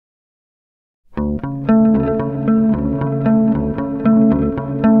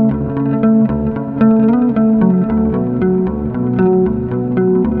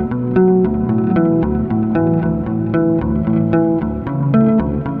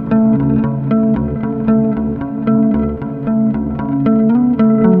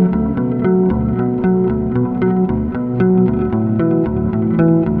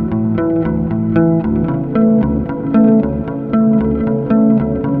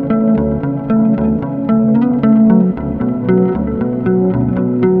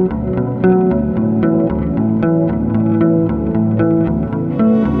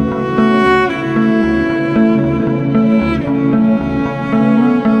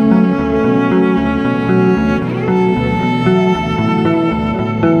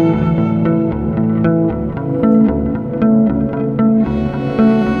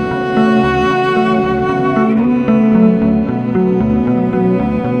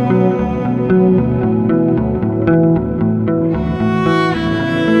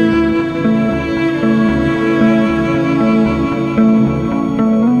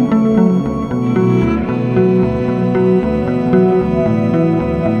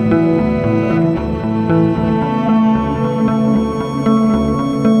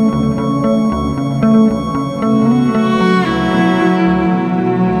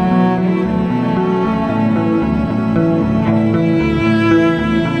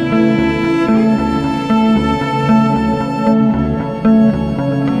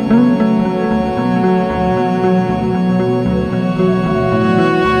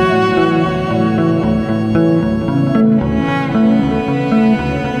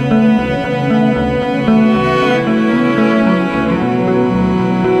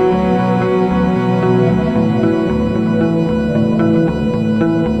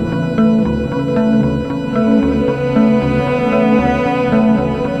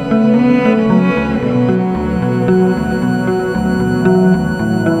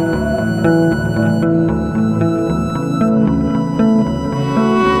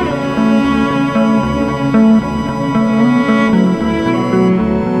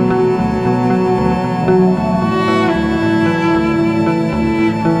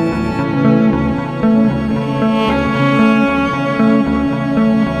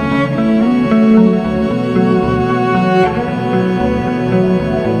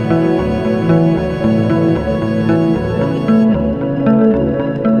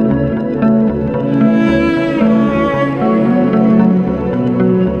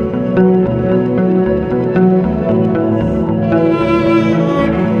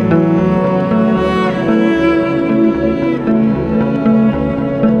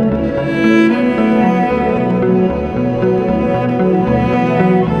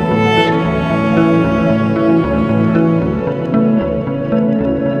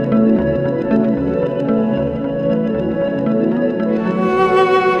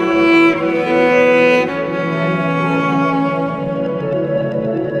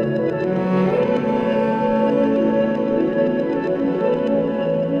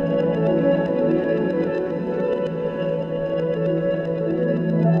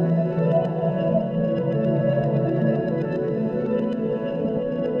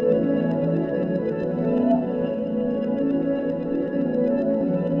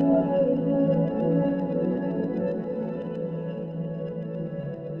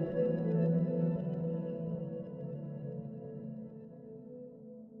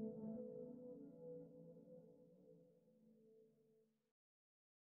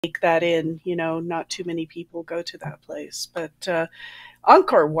take that in. You know, not too mmany people go to that place. But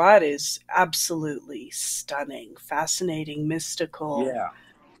Angkor Wat is absolutely stunning, fascinating, mystical. Yeah,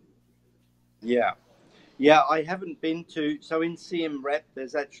 yeah. Yeah, I haven't been to. So in Siem Reap,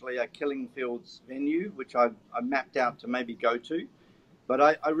 there's actually a Killing Fields venue, which I mapped out to maybe go to. But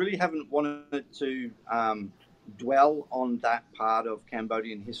I really haven't wanted to dwell on that part of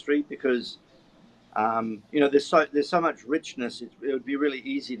Cambodian history because there's so much richness. It would be really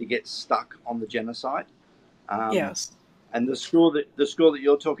easy to get stuck on the genocide. Um, Yes, and the school that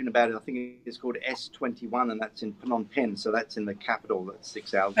you're talking about, I think is called S21, and that's in Phnom Penh. So that's in the capital. That's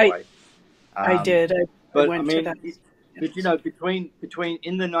 6 hours I away. I Um, did. I but I went to mean, that. but Yes. between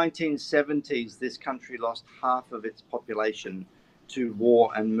in the 1970s, this country lost half of its population to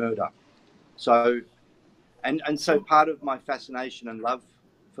war and murder. So and so So part of my fascination and love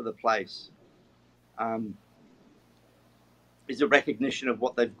for the place um, is a recognition of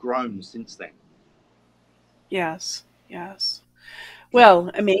what they've grown since then. yes, yes. Yeah.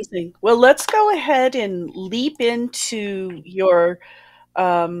 Well, amazing. Well, let's go ahead and leap into your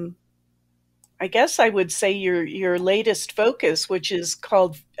um, I guess I would say your latest focus, which is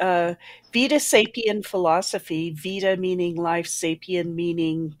called Vita Sapien Philosophy. Vita meaning life, sapien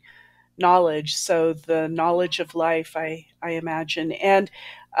meaning knowledge. So the knowledge of life, I imagine. And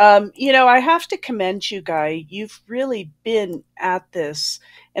you know, I have to commend you, Guy. You've really been at this,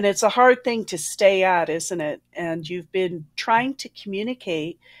 and it's a hard thing to stay at, isn't it? And you've been trying to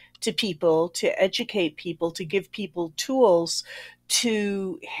communicate to people, to educate people, to give people tools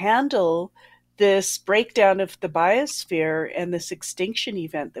to handle this breakdown of the biosphere and this extinction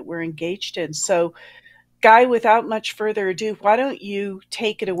event that we're engaged in. So, Guy, without much further ado, why don't you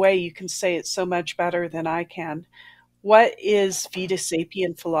take it away? You can say it so much better than I can. What is Vita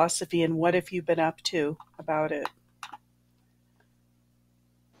Sapien philosophy and what have you been up to about it?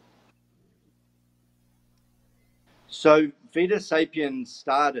 So Vita Sapien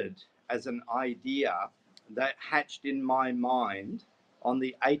started as an idea that hatched in my mind on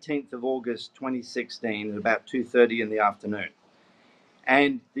the 18th of August 2016 at about 2:30 in the afternoon.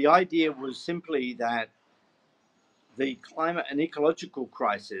 And the idea was simply that the climate and ecological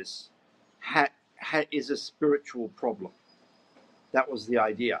crisis is a spiritual problem. That was the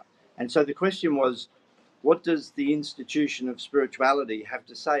idea. And so the question was, what does the institution of spirituality have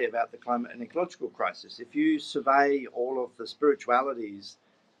to say about the climate and ecological crisis? If you survey all of the spiritualities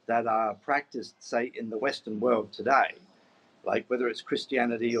that are practiced, say, in the Western world today, like whether it's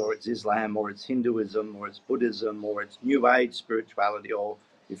Christianity or it's Islam or it's Hinduism or it's Buddhism or it's New Age spirituality, or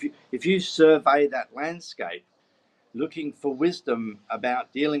if you survey that landscape, looking for wisdom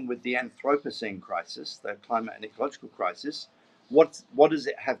about dealing with the Anthropocene crisis, the climate and ecological crisis, what does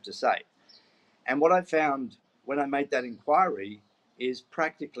it have to say? And what I found when I made that inquiry is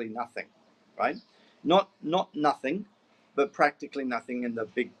practically nothing, right? Not nothing, but practically nothing in the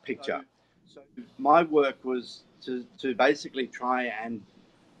big picture. So my work was to basically try and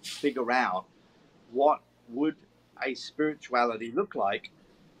figure out what would a spirituality look like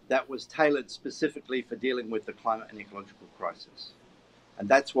that was tailored specifically for dealing with the climate and ecological crisis. And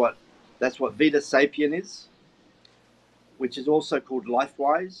that's what Vita Sapien is, which is also called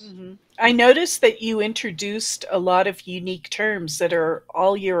LifeWise. I noticed that you introduced a lot of unique terms that are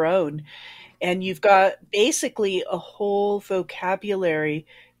all your own, and you've got basically a whole vocabulary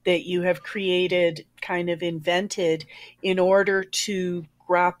that you have created, kind of invented, in order to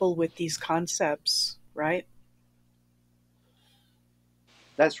grapple with these concepts, right?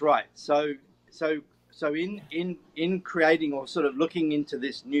 That's right. So in creating or sort of looking into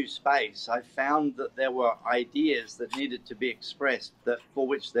this new space, I found that there were ideas that needed to be expressed that for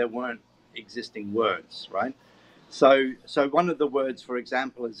which there weren't existing words, right? So one of the words, for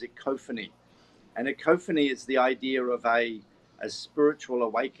example, is ecophany. And ecophany is the idea of a spiritual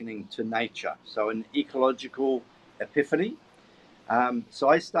awakening to nature. So an ecological epiphany. So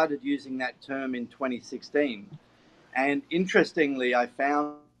I started using that term in 2016. And interestingly, I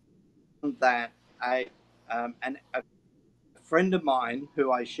found that a friend of mine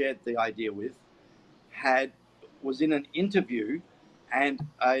who I shared the idea with had was in an interview, and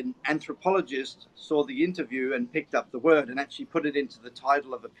an anthropologist saw the interview and picked up the word and actually put it into the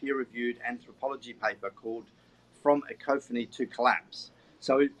title of a peer-reviewed anthropology paper called "From Ecophany to Collapse."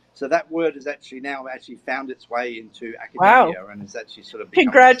 So that word has actually found its way into Wow. academia and is actually sort of becoming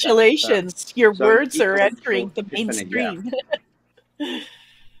a standard term. Congratulations. Your So an words are ecological entering the epiphany, yeah. mainstream.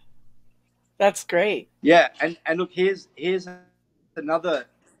 That's great. Yeah, and look, another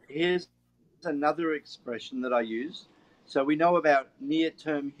here's another expression that I use. So we know about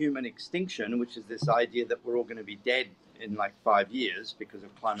near-term human extinction, which is this idea that we're all going to be dead in like 5 years because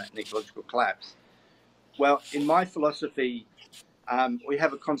of climate and ecological collapse. Well, in my philosophy, we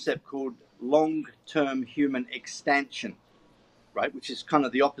have a concept called long-term human expansion, right? Which is kind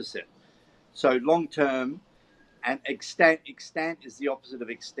of the opposite. So long-term and extant is the opposite of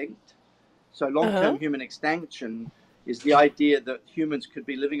extinct. So Uh-huh. long-term human extinction is the idea that humans could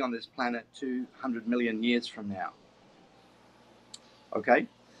be living on this planet 200 million years from now. Okay,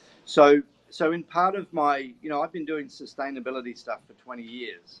 so in part of my, I've been doing sustainability stuff for 20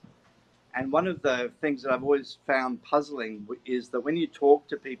 years, and one of the things that I've always found puzzling is that when you talk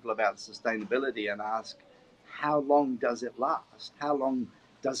to people about sustainability and ask, how long does it last? How long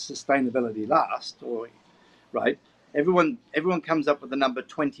does sustainability last? Or, right? Everyone comes up with the number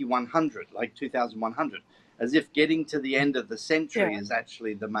 2100, like 2100, as if getting to the end of the Yeah. century is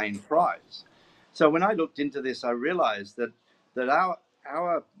actually the main prize. So when I looked into this, I realized that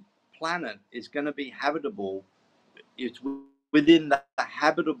our planet is going to be habitable. It's within the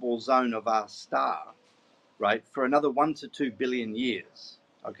habitable zone of our star, right, for another 1 to 2 billion years.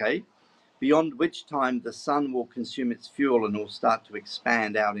 Okay, beyond which time the sun will consume its fuel and will start to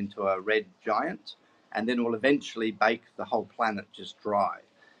expand out into a red giant, and then will eventually bake the whole planet just dry.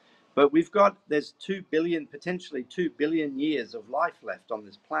 But there's 2 billion, potentially 2 billion years of life left on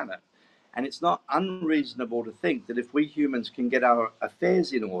this planet. And it's not unreasonable to think that if we humans can get our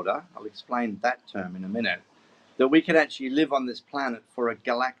affairs in order, I'll explain that term in a minute, that we can actually live on this planet for a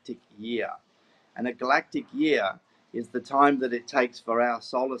galactic year. And a galactic year is the time that it takes for our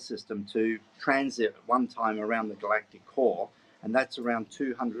solar system to transit one time around the galactic core, and that's around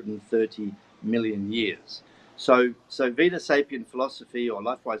 230 million years. So Vita Sapien philosophy or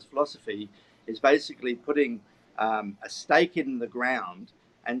LifeWise philosophy is basically putting a stake in the ground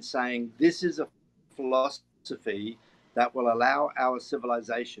and saying this is a philosophy that will allow our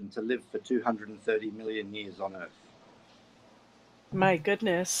civilization to live for 230 million years on Earth. My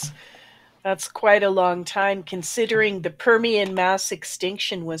goodness. That's quite a long time considering the Permian mass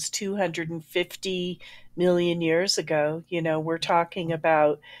extinction was 250 million years ago. We're talking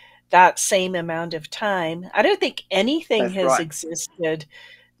about that same amount of time. I don't think anything That's has right. existed.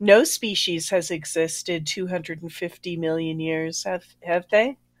 No species has existed 250 million years, have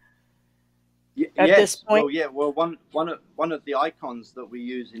they? At this Yes. point? Well, yeah. Well, one of the icons that we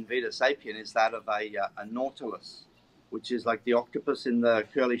use in Vita Sapien is that of a nautilus, which is like the octopus in the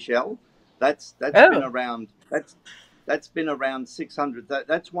curly shell. That's been Oh, around. That's been around 600.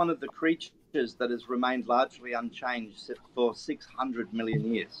 That's one of the creatures that has remained largely unchanged for 600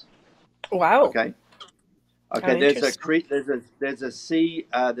 million years. wow. Okay. How Okay, interesting.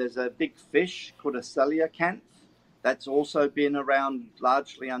 there's a big fish called a coelacanth that's also been around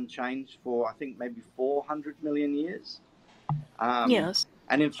largely unchanged for I think maybe 400 million years. Um, Yes.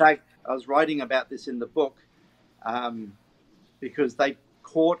 and in fact, I was writing about this in the book um, because they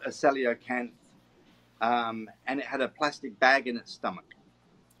caught a coelacanth and it had a plastic bag in its stomach,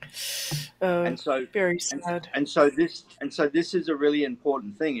 Oh, and so very and sad. and so this is a really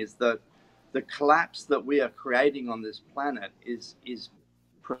important thing is that the collapse that we are creating on this planet is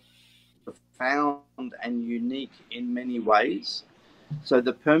profound and unique in many ways. So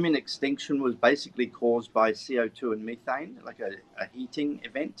the Permian extinction was basically caused by CO2 and methane, like a heating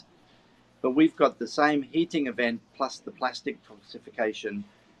event. But we've got the same heating event plus the plastic toxification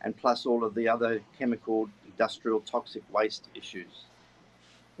and plus all of the other chemical, industrial, toxic waste issues.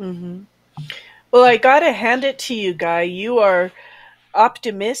 Hmm. Well, I gotta hand it to you, Guy. You are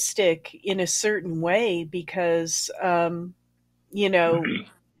optimistic in a certain way because, you know,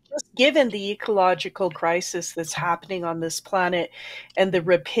 just given the ecological crisis that's happening on this planet and the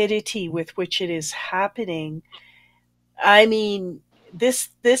rapidity with which it is happening, I mean, this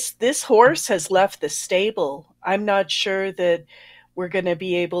horse has left the stable. I'm not sure that we're going to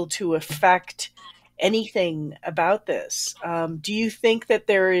be able to affect anything about this. Do you think that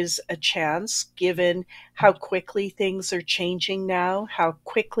there is a chance, given how quickly things are changing now, how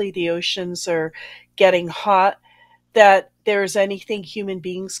quickly the oceans are getting hot, that there's anything human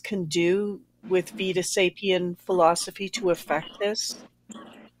beings can do with Vita Sapien philosophy to affect this?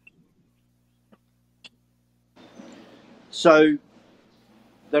 So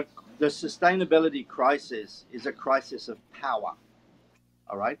the the sustainability crisis is a crisis of power.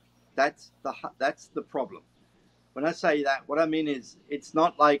 All right, that's the problem. When I say that, what I mean is it's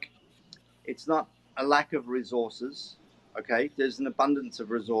not a lack of resources. Okay, there's an abundance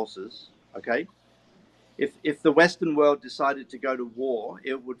of resources. Okay, if the Western world decided to go to war,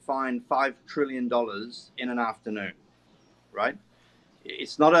 it would find $5 trillion in an afternoon. Right?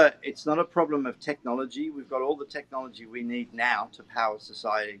 It's not a problem of technology. We've got all the technology we need now to power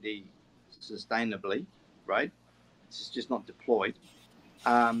society sustainably. Right? It's just not deployed.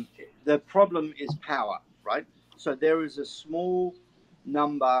 The problem is power, right? So there is a small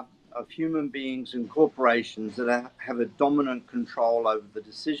number of human beings and corporations that have a dominant control over the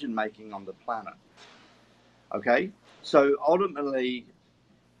decision making on the planet. Okay, so ultimately,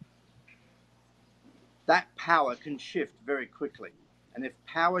 that power can shift very quickly. And if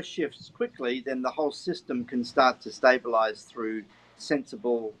power shifts quickly, then the whole system can start to stabilize through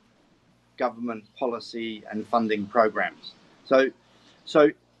sensible government policy and funding programs.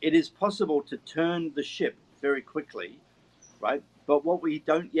 So it is possible to turn the ship very quickly, right? But what we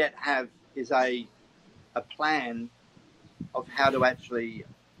don't yet have is a plan of how to actually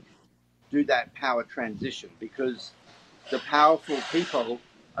do that power transition, because the powerful people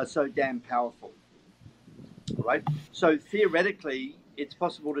are so damn powerful, right? So theoretically, it's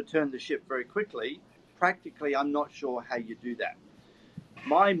possible to turn the ship very quickly. Practically, I'm not sure how you do that.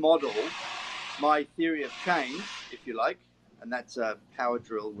 My model, my theory of change, if you like, and that's a power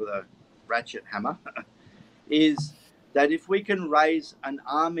drill with a ratchet hammer, is that if we can raise an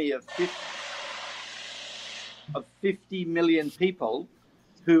army of 50 million people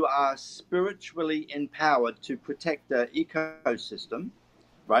who are spiritually empowered to protect the ecosystem,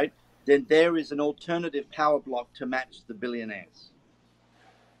 right, then there is an alternative power block to match the billionaires.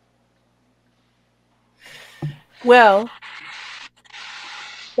 Well,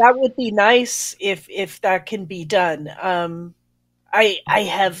 that would be nice if that can be done. I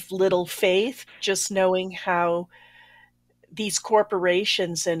have little faith, just knowing how these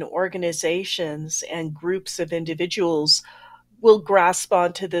corporations and organizations and groups of individuals will grasp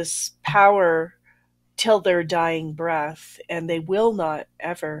onto this power till their dying breath, and they will not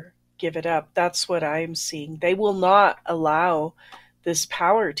ever give it up. That's what I'm seeing. They will not allow this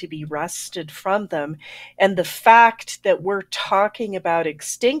power to be wrested from them. And the fact that we're talking about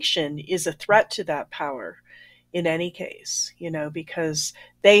extinction is a threat to that power in any case, because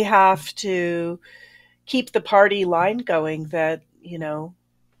they have to keep the party line going that,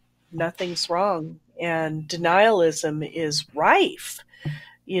 nothing's wrong. And denialism is rife,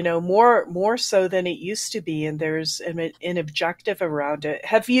 more so than it used to be, and there's an objective around it.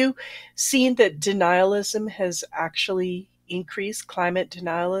 Have you seen that denialism has actually increased, climate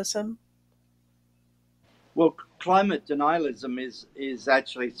denialism? Well, climate denialism is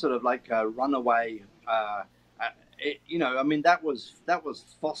actually sort of like a runaway. I mean, that was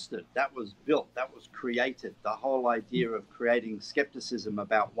fostered, that was built, that was created. The whole idea of creating skepticism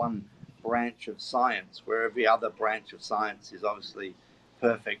about one branch of science, where every other branch of science is obviously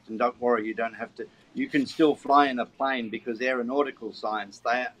perfect. And don't worry, you don't have to. You can still fly in a plane, because aeronautical science,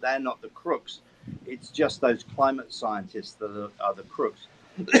 they're not the crooks. It's just those climate scientists that are the crooks.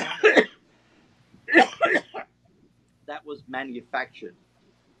 That was manufactured,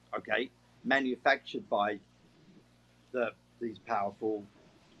 okay, manufactured by these powerful,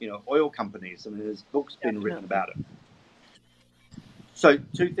 oil companies. I mean, there's books been written Definitely. about it. So,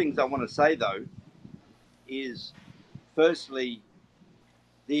 two things I want to say though is, firstly,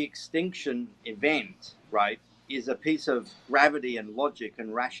 the extinction event, right, is a piece of gravity and logic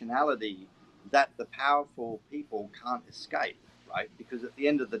and rationality that the powerful people can't escape, right? Because at the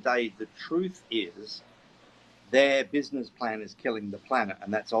end of the day, the truth is their business plan is killing the planet,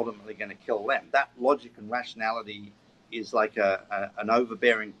 and that's ultimately going to kill them. That logic and rationality is like an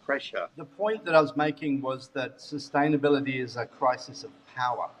overbearing pressure. The point that I was making was that sustainability is a crisis of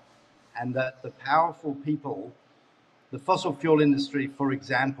power, and that the powerful people, the fossil fuel industry, for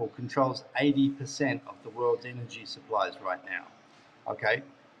example, controls 80% of the world's energy supplies right now. Okay,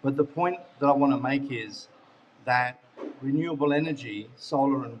 but the point that I want to make is that renewable energy,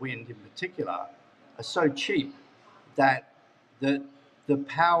 solar and wind in particular, are so cheap that the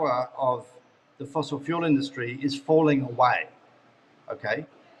power of the fossil fuel industry is falling away. Okay,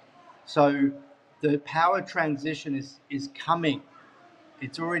 so the power transition is coming.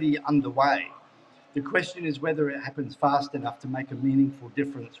 It's already underway. The question is whether it happens fast enough to make a meaningful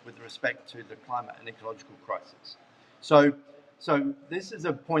difference with respect to the climate and ecological crisis. So, so this is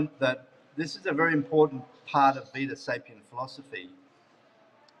a point that this is a very important part of Vita Sapien philosophy,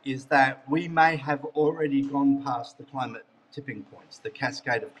 is that we may have already gone past the climate tipping points, the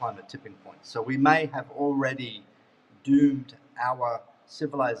cascade of climate tipping points. So we may have already doomed our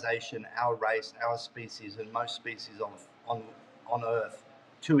civilization, our race, our species, and most species on Earth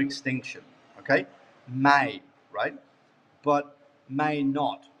to extinction. Okay? May, right? But may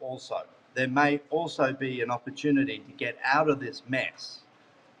not also. There may also be an opportunity to get out of this mess,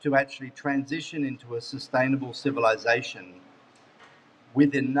 to actually transition into a sustainable civilization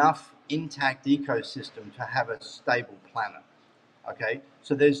with enough intact ecosystem to have a stable planet. Okay,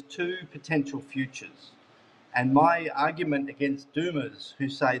 so there's two potential futures. And my argument against doomers who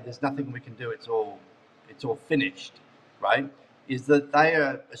say there's nothing we can do, it's all finished, right, is that they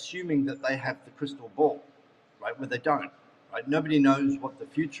are assuming that they have the crystal ball, right, where they don't, right? Nobody knows what the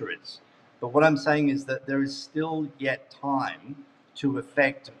future is. But what I'm saying is that there is still yet time to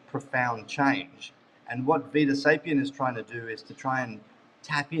effect profound change. And what Vita Sapien is trying to do is to try and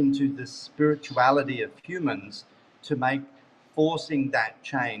tap into the spirituality of humans to make forcing that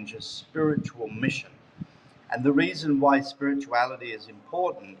change a spiritual mission. And the reason why spirituality is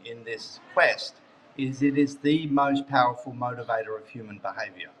important in this quest is it is the most powerful motivator of human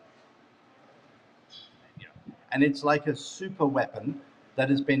behavior. And it's like a super weapon that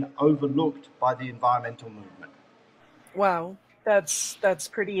has been overlooked by the environmental movement. Wow, that's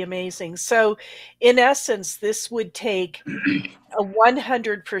pretty amazing. So, in essence, this would take a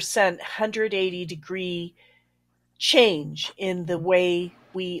 100%, 180-degree change in the way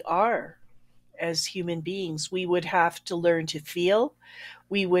we are as human beings. We would have to learn to feel.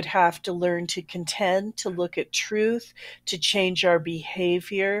 We would have to learn to contend, to look at truth, to change our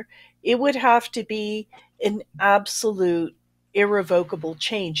behavior. It would have to be an absolute irrevocable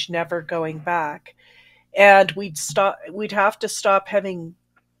change, never going back. And we'd have to stop having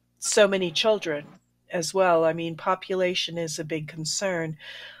so many children as well. I mean, population is a big concern.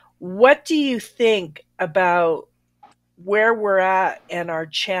 What do you think about where we're at and our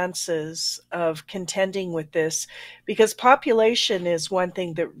chances of contending with this? Because population is one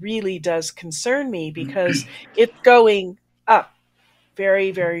thing that really does concern me, because it's going up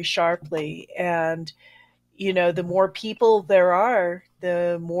very, very sharply. And, the more people there are,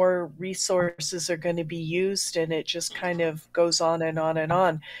 the more resources are going to be used, and it just kind of goes on and on and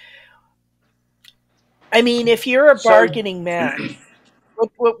on. I mean, if you're a So, bargaining man,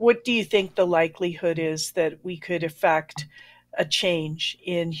 what do you think the likelihood is that we could affect a change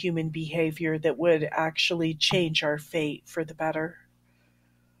in human behavior that would actually change our fate for the better?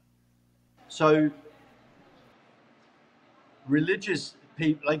 so religious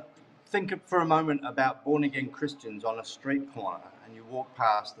people, like, think for a moment about born again Christians on a street corner, and you walk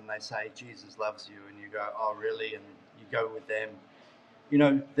past and they say Jesus loves you, and you go, oh really, and you go with them.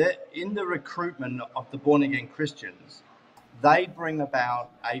 That in the recruitment of the born again Christians, they bring about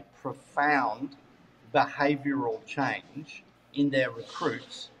a profound behavioral change in their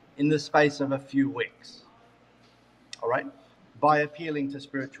recruits in the space of a few weeks, all right, by appealing to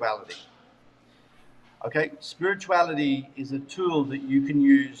spirituality. Okay, spirituality is a tool that you can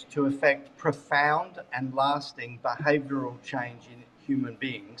use to effect profound and lasting behavioral change in human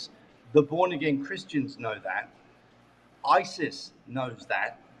beings. The born again Christians know that. ISIS knows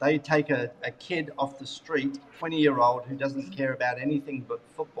that. They take a kid off the street, 20-year-old, who doesn't care about anything but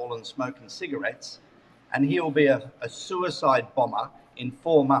football and smoking cigarettes, and he'll be a suicide bomber in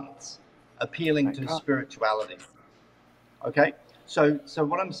 4 months, appealing My to God. spirituality. Okay? So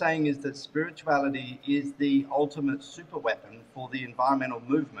what I'm saying is that spirituality is the ultimate super weapon for the environmental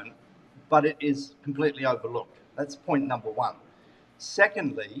movement, but it is completely overlooked. That's point number one.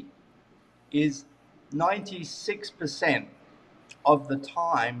 Secondly, is 96% of the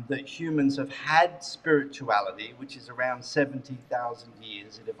time that humans have had spirituality, which is around 70,000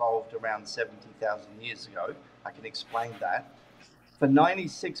 years, it evolved around 70,000 years ago. I can explain that. For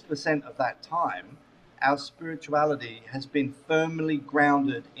 96% of that time, our spirituality has been firmly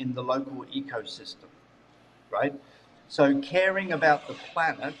grounded in the local ecosystem, right? So caring about the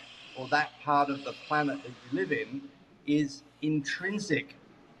planet, or that part of the planet that you live in, is intrinsic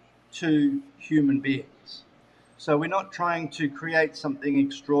to human beings. So we're not trying to create something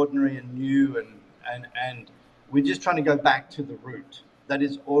extraordinary and new, and we're just trying to go back to the root that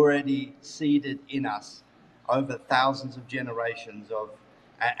is already seeded in us over thousands of generations of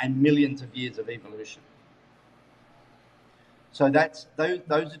and millions of years of evolution. So those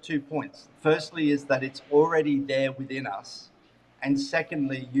are 2 points. Firstly, is that it's already there within us, and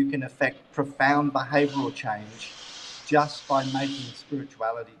secondly, you can affect profound behavioral change just by making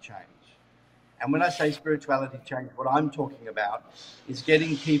spirituality change. And when I say spirituality change, what I'm talking about is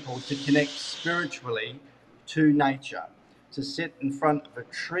getting people to connect spiritually to nature, to sit in front of a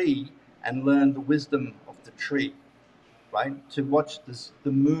tree and learn the wisdom of the tree, right? To watch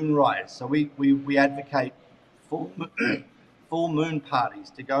the moon rise. So we advocate full, full moon parties,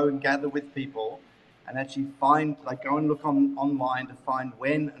 to go and gather with people and actually find, like, go and look online to find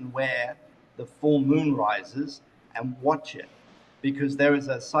when and where the full moon rises and watch it, because there is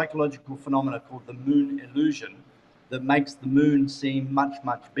a psychological phenomena called the moon illusion that makes the moon seem much,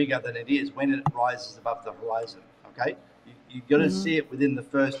 much bigger than it is when it rises above the horizon. Okay, you've got to Hmm. see it within the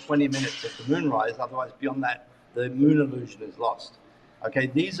first 20 minutes of the moonrise, otherwise beyond that the moon illusion is lost. Okay,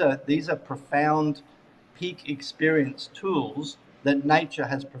 these are profound peak experience tools that nature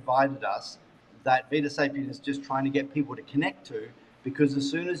has provided us, that Vita Sapien is just trying to get people to connect to, because as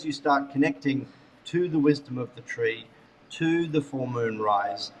soon as you start connecting to the wisdom of the tree, to the full moon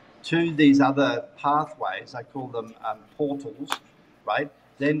rise, to these other pathways, I call them portals, right?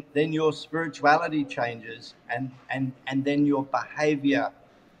 Then your spirituality changes, and then your behavior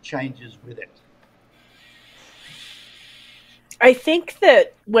changes with it. I think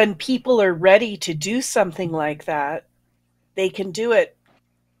that when people are ready to do something like that, they can do it.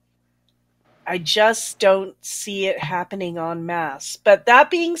 I just don't see it happening en masse. But that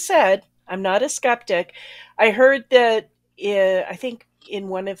being said, I'm not a skeptic. I heard that, I think in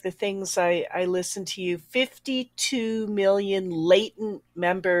one of the things I listened to you, 52 million latent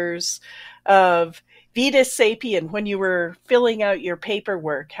members of Vita Sapien when you were filling out your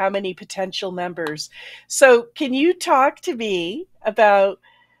paperwork. How many potential members? So, can you talk to me about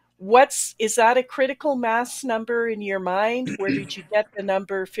what's is that a critical mass number in your mind? Where did you get the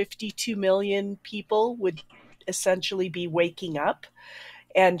number 52 million people would essentially be waking up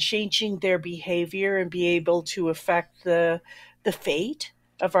and changing their behavior and be able to affect the fate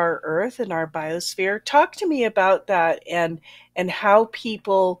of our earth and our biosphere? Talk to me about that, and how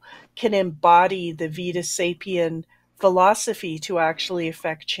people can embody the Vita Sapien philosophy to actually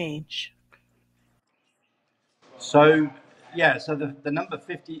affect change. So, yeah, so the number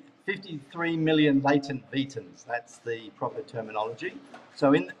 53 million latent Vitans, that's the proper terminology.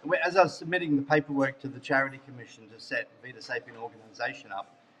 So, as I was submitting the paperwork to the Charity Commission to set Vita Sapien organisation up,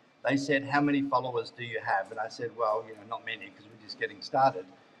 they said, "How many followers do you have?" And I said, "Well, not many, because we're just getting started."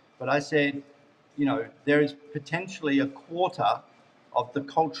 But I said, there is potentially a quarter of the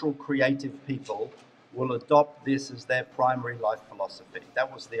cultural creative people will adopt this as their primary life philosophy.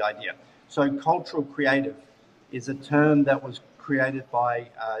 That was the idea. So, cultural creative is a term that was created by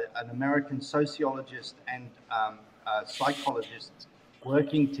an American sociologist and psychologist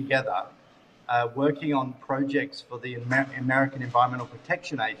working together, working on projects for the American Environmental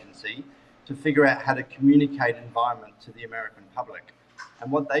Protection Agency to figure out how to communicate environment to the American public.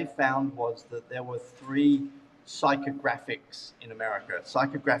 And what they found was that there were three psychographics in America,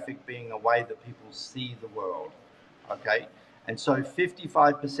 psychographic being a way that people see the world. Okay. And so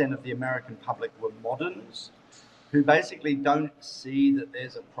 55% of the American public were moderns, who basically don't see that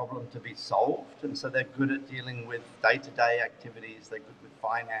there's a problem to be solved. And so they're good at dealing with day-to-day activities, they're good with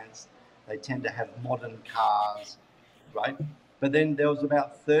finance, they tend to have modern cars, right? But then there was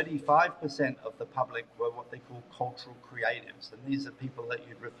about 35% of the public were what they call cultural creatives. And these are people that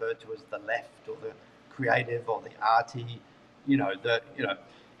you'd refer to as the left, or the creative, or the arty,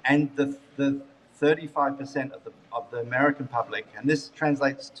 and the 35% of the American public, and this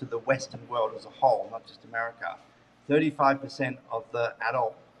translates to the Western world as a whole, not just America. 35% of the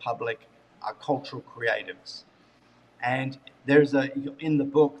adult public are cultural creatives. And in the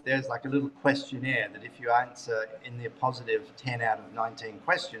book, there's like a little questionnaire that if you answer in the positive 10 out of 19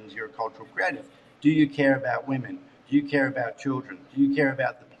 questions, you're a cultural creative. Do you care about women? Do you care about children? Do you care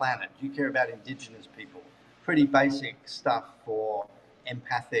about the planet? Do you care about indigenous people? Pretty basic stuff for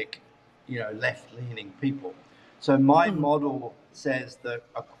empathic, left-leaning people. So my Mhm. model says that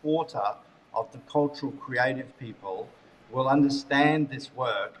a quarter of the cultural creative people will understand this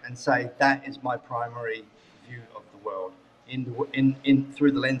work and say, that is my primary view of the world,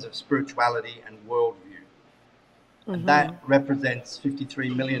 through the lens of spirituality and worldview. And that Mhm. represents 53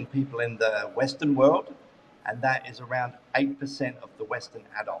 million people in the Western world, and that is around 8% of the Western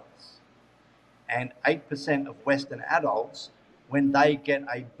adults. And 8% of Western adults, when they get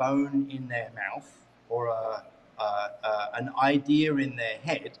a bone in their mouth, or an idea in their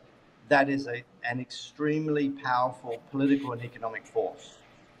head, that is an extremely powerful political and economic force.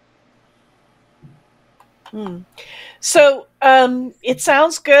 Mm. So, it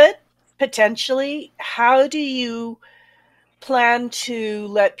sounds good, potentially. How do you plan to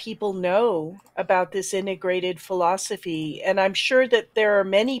let people know about this integrated philosophy? And I'm sure that there are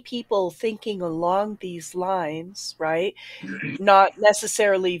many people thinking along these lines, right? Not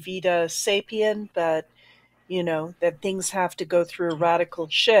necessarily Vita Sapien, but that things have to go through a radical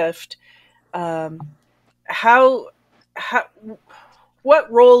shift. Um, how how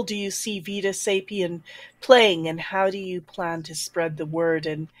what role do you see Vita Sapien playing, and how do you plan to spread the word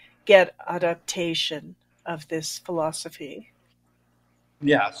and get adaptation of this philosophy?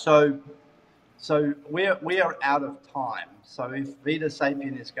 Yeah, so we are out of time. So if Vita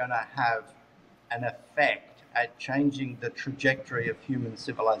Sapien is going to have an effect at changing the trajectory of human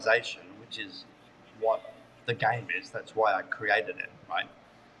civilization, which is what the game is, that's why I created it, right?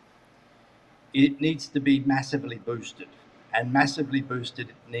 It needs to be massively boosted. And massively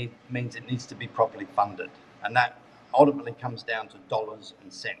boosted means it needs to be properly funded. And that ultimately comes down to dollars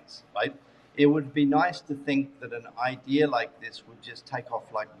and cents, right? It would be nice to think that an idea like this would just take off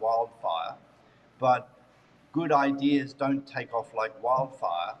like wildfire, but good ideas don't take off like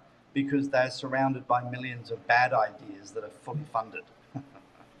wildfire because they're surrounded by millions of bad ideas that are fully funded.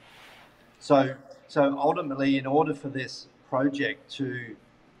 So, so ultimately, in order for this project to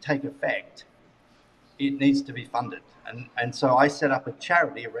take effect, it needs to be funded. And so I set up a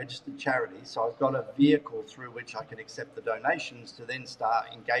charity, a registered charity. So I've got a vehicle through which I can accept the donations to then start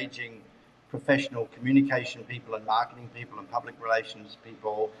engaging professional communication people and marketing people and public relations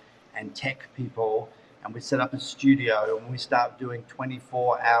people and tech people. And we set up a studio and we start doing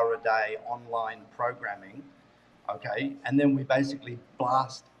 24-hour a day online programming. Okay. And then we basically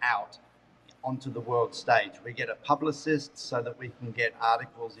blast out onto the world stage. We get a publicist so that we can get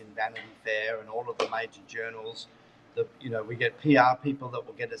articles in Vanity Fair and all of the major journals. We get PR people that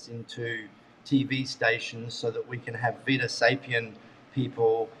will get us into TV stations so that we can have Vita Sapien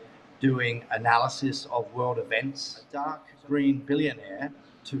people doing analysis of world events. A dark green billionaire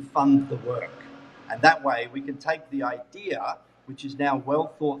to fund the work. And that way we can take the idea, which is now well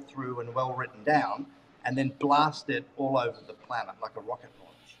thought through and well written down, and then blast it all over the planet like a rocket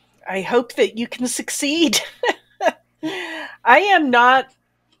launch. I hope that you can succeed. I am not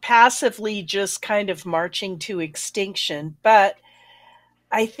passively just kind of marching to extinction, but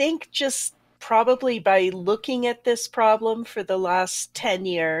I think just probably by looking at this problem for the last 10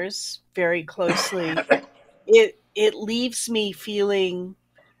 years very closely, it leaves me feeling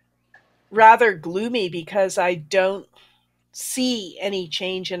rather gloomy because I don't see any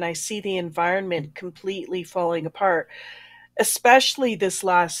change and I see the environment completely falling apart, especially this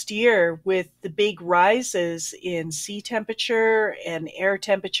last year with the big rises in sea temperature and air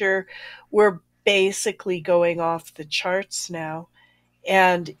temperature. We're basically going off the charts now.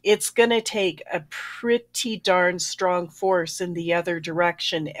 And it's going to take a pretty darn strong force in the other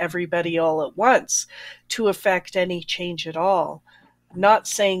direction, everybody all at once, to affect any change at all. I'm not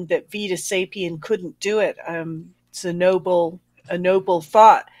saying that Vita Sapien couldn't do it. It's a noble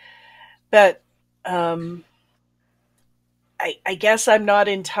thought, but um, I guess I'm not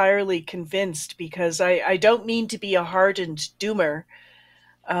entirely convinced because I don't mean to be a hardened doomer.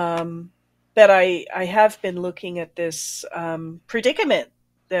 Um, but I have been looking at this predicament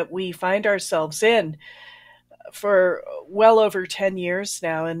that we find ourselves in for well over 10 years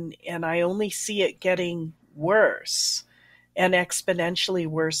now, and I only see it getting worse and exponentially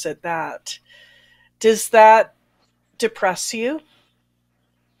worse at that. Does that depress you?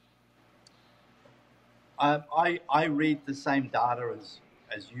 I read the same data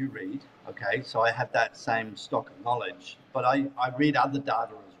as you read, okay? So I have that same stock of knowledge, but I read other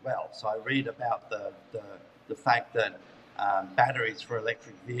data as well. So I read about the fact that batteries for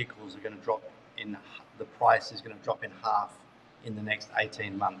electric vehicles are going to drop in, the price is going to drop in half in the next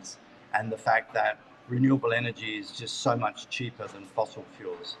 18 months. And the fact that renewable energy is just so much cheaper than fossil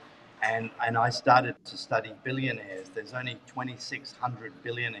fuels. And I started to study billionaires. There's only 2,600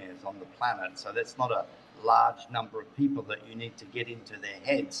 billionaires on the planet, so that's not a large number of people that you need to get into their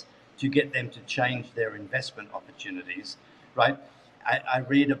heads to get them to change their investment opportunities, right? I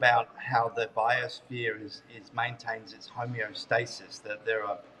read about how the biosphere maintains its homeostasis, that there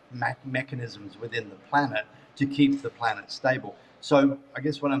are mechanisms within the planet to keep the planet stable. So I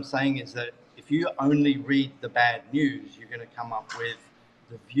guess what I'm saying is that if you only read the bad news, you're going to come up with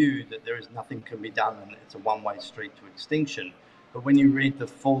the view that there is nothing can be done and it's a one-way street to extinction. But when you read the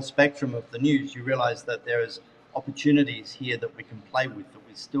full spectrum of the news, you realize that there is opportunities here that we can play with, that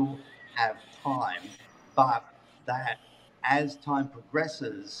we still have time, but that as time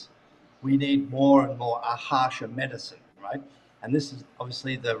progresses, we need more and more a harsher medicine, right? And this is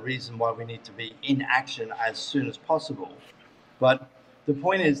obviously the reason why we need to be in action as soon as possible. But the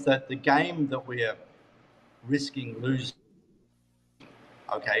point is that the game that we are risking losing,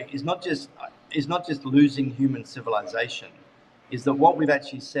 okay, is not just losing human civilization. Is that what we've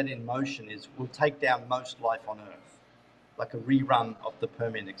actually set in motion is we'll take down most life on Earth, like a rerun of the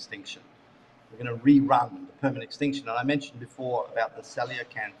Permian extinction. We're going to rerun the Permian extinction. And I mentioned before about the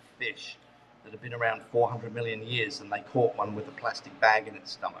coelacanth fish that have been around 400 million years, and they caught one with a plastic bag in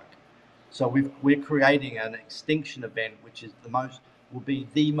its stomach. So we're creating an extinction event, which is will be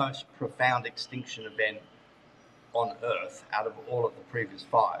the most profound extinction event on Earth out of all of the previous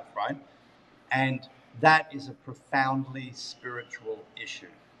five, right? And that is a profoundly spiritual issue.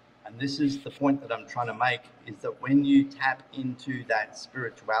 And this is the point that I'm trying to make, is that when you tap into that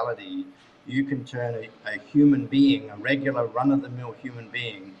spirituality, you can turn a human being, a regular run-of-the-mill human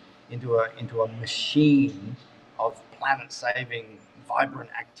being, into a machine of planet-saving, vibrant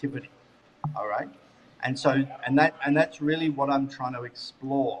activity. All right, and that's really what I'm trying to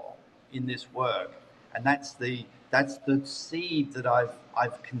explore in this work, and that's the seed that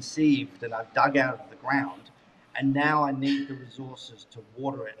I've conceived and I've dug out of the ground, and now I need the resources to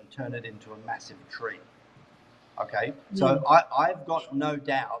water it and turn it into a massive tree. Okay, so Mm. I've got no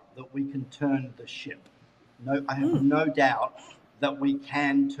doubt that we can turn the ship. No, I have Mm. no doubt that we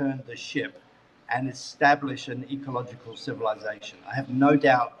can turn the ship and establish an ecological civilization. I have no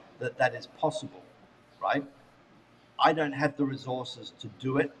doubt that that is possible, right? I don't have the resources to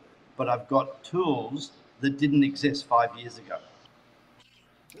do it, but I've got tools that didn't exist 5 years ago.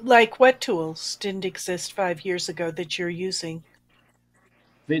 Like what tools didn't exist 5 years ago that you're using?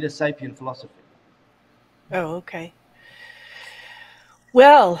 Vita Sapien Philosophy. Oh, okay.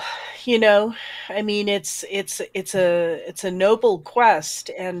 Well, you know, I mean, it's a noble quest,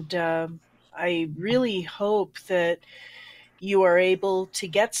 and I really hope that you are able to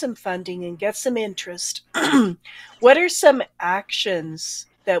get some funding and get some interest. What are some actions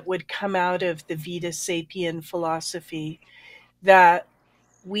that would come out of the Vita Sapien philosophy that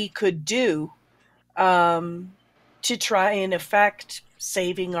we could do um, to try and affect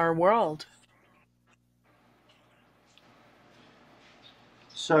saving our world?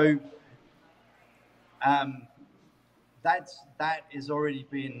 So um, that is already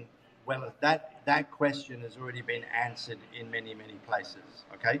been that question has already been answered in many places.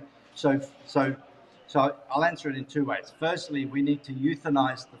 Okay, so so so I'll answer it in two ways. Firstly, we need to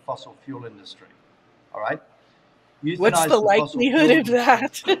euthanize the fossil fuel industry. All right, What's the euthanize the fossil likelihood fuel of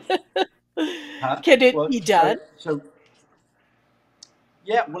industry. that? Huh? Can it Well, be so done? so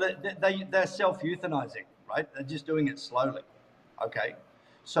yeah, well they're self euthanizing, right? They're just doing it slowly. Okay,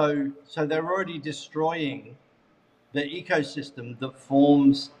 so they're already destroying the ecosystem that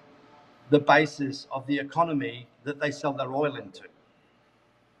forms the basis of the economy that they sell their oil into.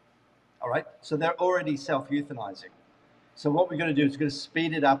 All right. So they're already self euthanizing. So what we're going to do is we're going to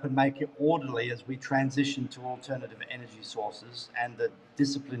speed it up and make it orderly as we transition to alternative energy sources and the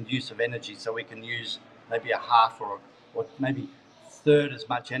disciplined use of energy, so we can use maybe a half or maybe third as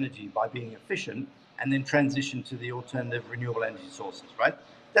much energy by being efficient, and then transition to the alternative renewable energy sources, right?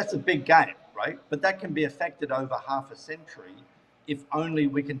 That's a big game, right? But that can be affected over half a century if only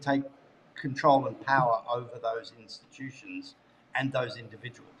we can take control and power over those institutions and those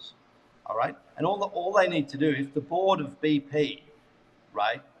individuals. All right, and all they need to do, if the board of BP,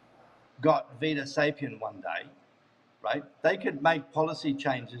 right, got Vita Sapien one day, right, they could make policy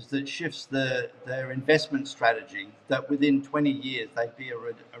changes that shifts their investment strategy, that within 20 years they'd be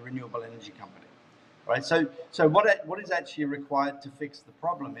a renewable energy company. Right, so what is actually required to fix the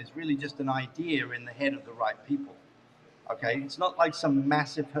problem is really just an idea in the head of the right people. Okay, it's not like some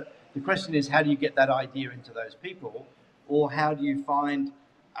massive. The question is, how do you get that idea into those people, or how do you find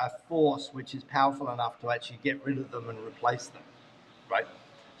a force which is powerful enough to actually get rid of them and replace them, right?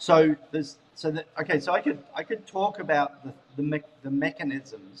 So there's so that okay. So I could talk about the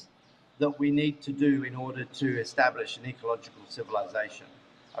mechanisms that we need to do in order to establish an ecological civilization.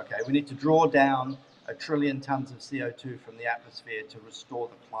 Okay, we need to draw down 1 trillion tons of CO2 from the atmosphere to restore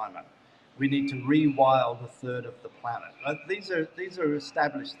the climate. We need to rewild a third of the planet. These are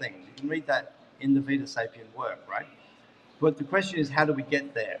established things. You can read that in the Vita Sapien work, right? But the question is, how do we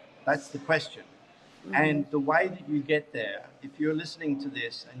get there? That's the question. Hmm. And the way that you get there, if you're listening to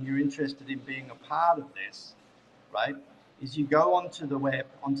this and you're interested in being a part of this, right, is you go onto the web,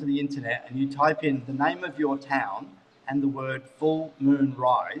 onto the internet, and you type in the name of your town and the word full moon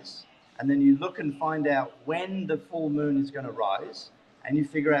rise, and then you look and find out when the full moon is going to rise, and you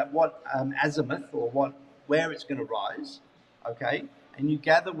figure out what azimuth or where it's going to rise, okay, and you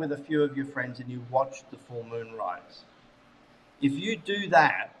gather with a few of your friends and you watch the full moon rise. If you do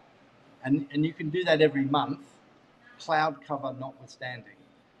that, and you can do that every month, cloud cover notwithstanding,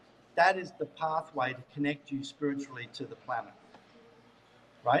 that is the pathway to connect you spiritually to the planet,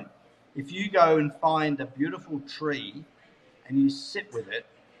 right? If you go and find a beautiful tree and you sit with it,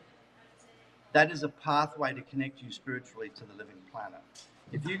 that is a pathway to connect you spiritually to the living planet.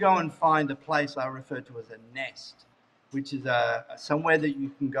 If you go and find a place I refer to as a nest, which is somewhere that you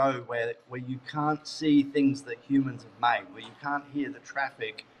can go where you can't see things that humans have made, where you can't hear the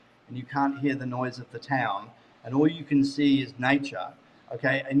traffic and you can't hear the noise of the town, and all you can see is nature,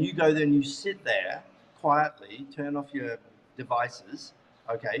 okay, and you go there and you sit there quietly, turn off your devices,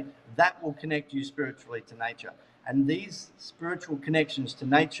 okay, that will connect you spiritually to nature. And these spiritual connections to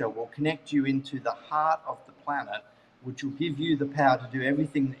nature will connect you into the heart of the planet, which will give you the power to do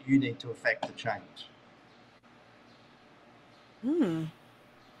everything that you need to affect the change. Hmm.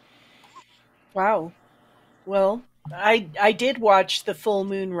 Wow. Well, I did watch the full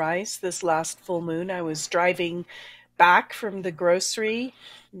moon rise this last full moon. I was driving back from the grocery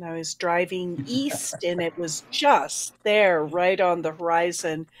and I was driving east and it was just there right on the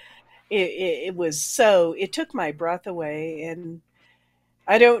horizon. It was so, it took my breath away. And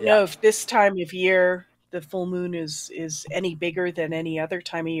I don't Yeah. know if this time of year the full moon is any bigger than any other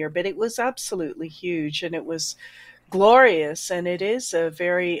time of year, but it was absolutely huge and it was glorious, and it is a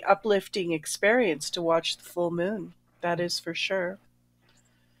very uplifting experience to watch the full moon. That is for sure.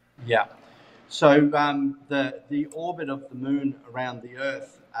 Yeah. So the orbit of the moon around the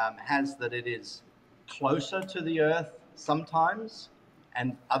Earth has that it is closer to the Earth sometimes,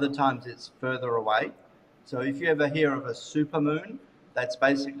 and other times it's further away. So if you ever hear of a supermoon, that's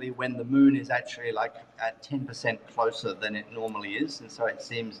basically when the moon is actually like at 10% closer than it normally is, and so it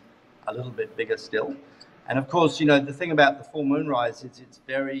seems a little bit bigger still. And of course, you know, the thing about the full moon rise is it's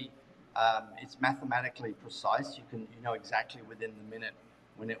very it's mathematically precise. You know exactly within the minute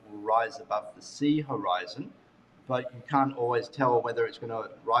when it will rise above the sea horizon, but you can't always tell whether it's going to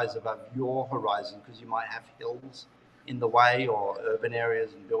rise above your horizon because you might have hills in the way or urban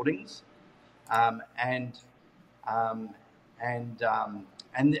areas and buildings. Um, and um,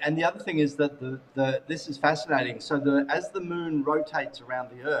 and the other thing is that the this is fascinating. So as the moon rotates around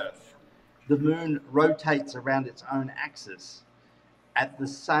the Earth, the moon rotates around its own axis at the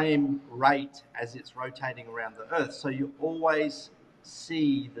same rate as it's rotating around the Earth. So you always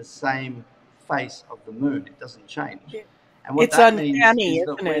see the same face of the moon. It doesn't change. And what It's that means uncanny, is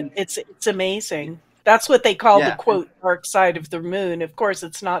that isn't it? when, It's amazing. That's what they call the yeah, and quote dark side of the moon. Of course,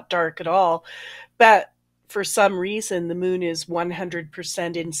 it's not dark at all, but for some reason the moon is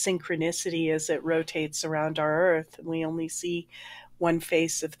 100% in synchronicity as it rotates around our earth and we only see one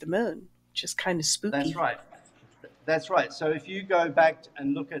face of the moon, which is kind of that's spooky. right. That's right. So if you go back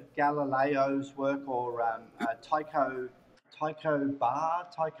and look at Galileo's work or Tycho,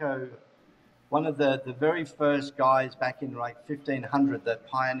 one of the very first guys back in like 1500 that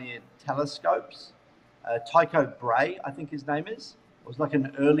pioneered telescopes, Tycho Brahe, I think his name is, was like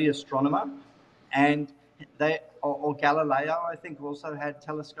an early astronomer, and or Galileo, I think, also had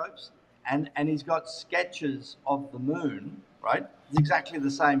telescopes, and he's got sketches of the moon. Right, it's exactly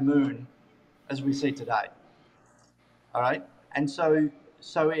the same moon as we see today. All right, and so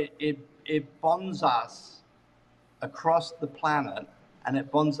it bonds us across the planet, and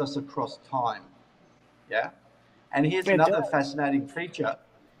it bonds us across time. Yeah. And here's It another does. fascinating feature.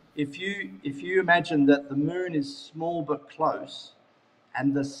 If you imagine that the moon is small but close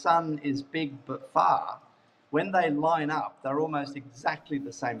and the sun is big but far, when they line up, they're almost exactly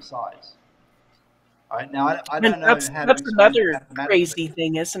the same size. All right. Now I And don't know how to that's explain it another mathematically. crazy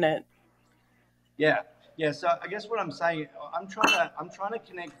thing, isn't it? Yeah, yeah. So I guess what I'm saying, I'm trying to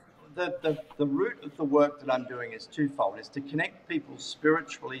connect the root of the work that I'm doing is twofold: is to connect people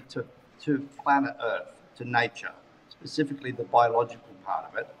spiritually to planet Earth, to nature, specifically the biological part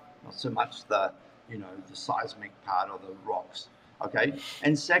of it, not so much the the seismic part or the rocks. Okay,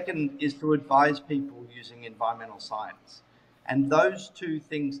 and second is to advise people using environmental science, and those two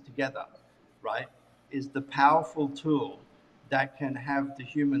things together, right, is the powerful tool that can have the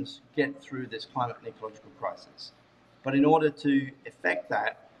humans get through this climate and ecological crisis. But in order to effect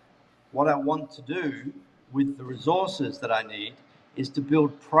that, what I want to do with the resources that I need is to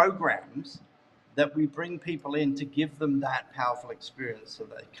build programs that we bring people in to give them that powerful experience. So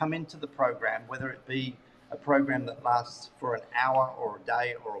they come into the program, whether it be a program that lasts for an hour or a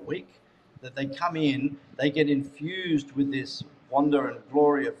day or a week, that they come in, they get infused with this wonder and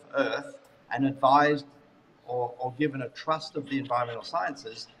glory of Earth and advised or given a trust of the environmental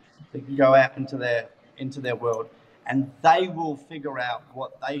sciences, they can go out into their world and they will figure out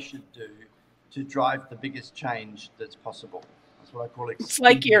what they should do to drive the biggest change that's possible. That's what I call It's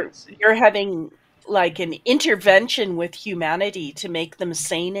like expediency. you're having like an intervention with humanity to make them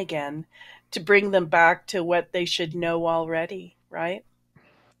sane again, to bring them back to what they should know already, right?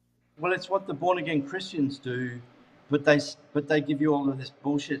 Well, it's what the born again Christians do, but they give you all of this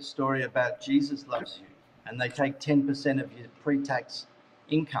bullshit story about Jesus loves you, and they take 10% of your pre-tax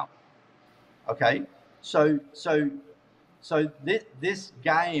income. Okay, so this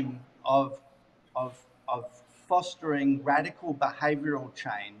game of fostering radical behavioral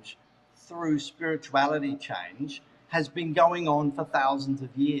change through spirituality change has been going on for thousands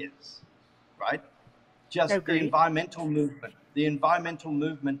of years, right? Just Agreed. the environmental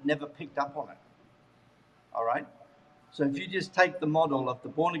movement never picked up on it. All right. So if you just take the model of the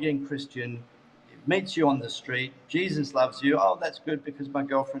born again Christian, it meets you on the street, Jesus loves you. Oh, that's good because my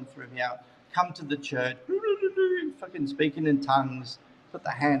girlfriend threw me out. Come to the church, fucking speaking in tongues, put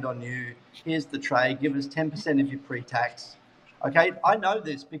the hand on you. Here's the tray. Give us 10% of your pre-tax. Okay, I know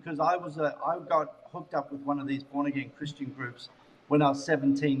this because I got hooked up with one of these born again Christian groups when I was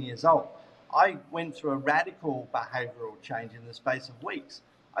 17 years old. I went through a radical behavioral change in the space of weeks.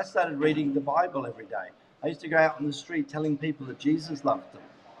 I started reading the Bible every day. I used to go out on the street telling people that Jesus loved them,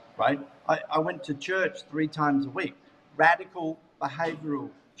 right? I went to church 3 times a week. Radical behavioral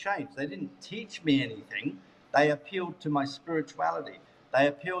change. They didn't teach me anything. They appealed to my spirituality. They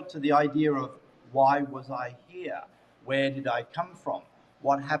appealed to the idea of why was I here? Where did I come from?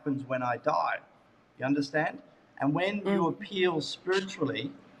 What happens when I die? You understand? And when you Mhm. appeal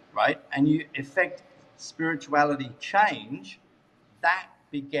spiritually, right, and you effect spirituality change, that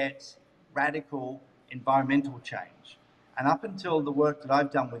begets radical environmental change. And up until the work that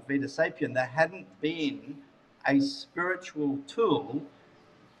I've done with Vita Sapien, there hadn't been a spiritual tool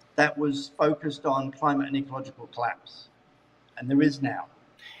that was focused on climate and ecological collapse. And there is now.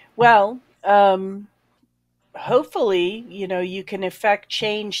 Well, hopefully, you can effect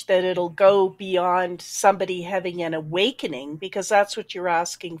change that it'll go beyond somebody having an awakening, because that's what you're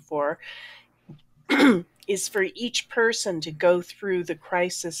asking for, is for each person to go through the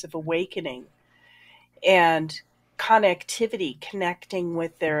crisis of awakening and connectivity, connecting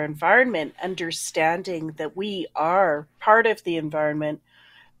with their environment, understanding that we are part of the environment,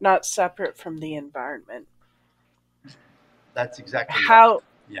 not separate from the environment. That's exactly right. How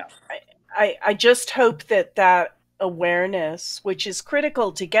Yeah. I just hope that that awareness, which is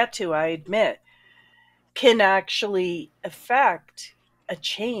critical to get to, I admit, can actually affect a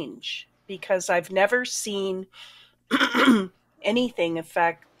change, because I've never seen anything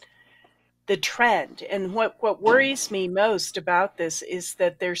affect the trend. And what worries me most about this is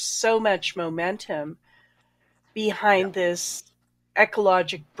that there's so much momentum Yeah. behind this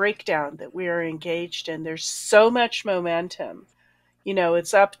ecologic breakdown that we are engaged in. There's so much momentum.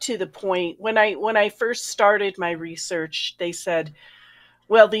 It's up to the point when I first started my research, they said,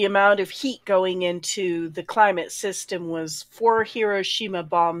 well, the amount of heat going into the climate system was 4 Hiroshima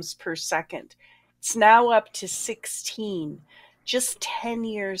bombs per second. It's now up to 16, just 10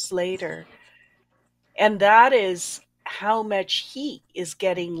 years later. And that is how much heat is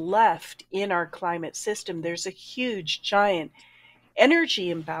getting left in our climate system. There's a huge, giant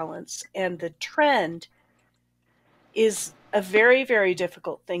energy imbalance, and the trend is a very, very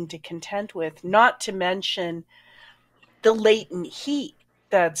difficult thing to contend with, not to mention the latent heat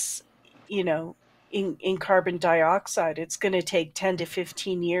that's, you know, in carbon dioxide. It's going to take 10 to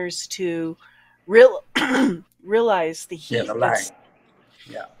 15 years to real, realize the Yeah, heat the lag. that's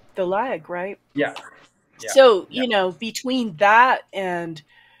Yeah. the lag, right? Yeah. Yeah. So, Yeah. between that and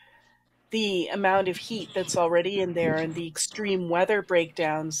the amount of heat that's already in there, and the extreme weather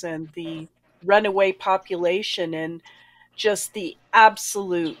breakdowns, and the runaway population, and just the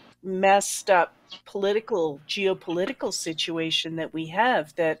absolute messed up geopolitical situation that we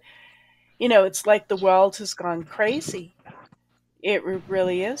have, that, it's like the world has gone crazy. It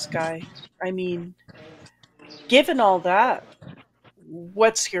really is, Guy. I mean, given all that,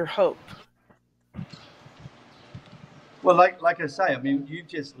 what's your hope? Well, like I say, I mean, you've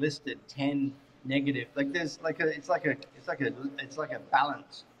just listed 10 negative. Like there's like a it's like a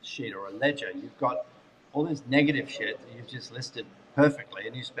balance sheet or a ledger. You've got all this negative shit that you've just listed perfectly,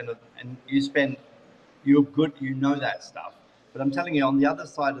 and you spend you're good. You know that stuff. But I'm telling you, on the other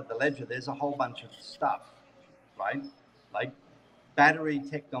side of the ledger, there's a whole bunch of stuff, right? Like battery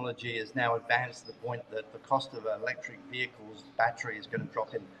technology is now advanced to the point that the cost of an electric vehicle's battery is going to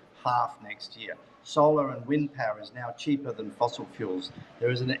drop in half next year. Solar and wind power is now cheaper than fossil fuels. There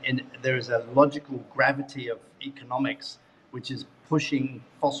is a logical gravity of economics which is pushing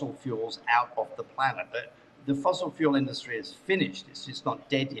fossil fuels out of the planet. The fossil fuel industry is finished. It's just not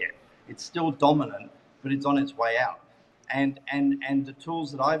dead yet. It's still dominant, but it's on its way out. And the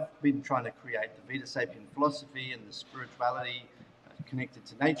tools that I've been trying to create, the Vita Sapien philosophy and the spirituality connected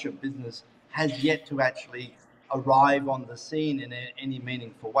to nature business, has yet to actually arrive on the scene in any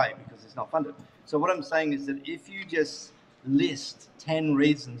meaningful way because it's not funded. So what I'm saying is that if you just list 10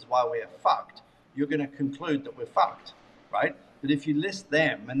 reasons why we're fucked, you're going to conclude that we're fucked, right? But if you list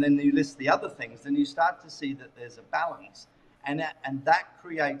them and then you list the other things, then you start to see that there's a balance. And that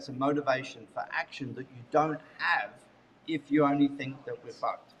creates a motivation for action that you don't have if you only think that we're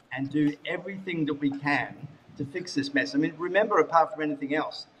fucked, and do everything that we can to fix this mess. I mean, remember, apart from anything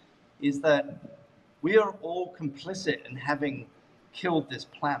else, is that we are all complicit in having killed this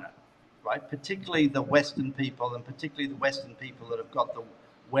planet, right? Particularly the Western people, and particularly the Western people that have got the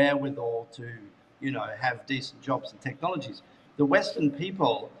wherewithal to, have decent jobs and technologies. The Western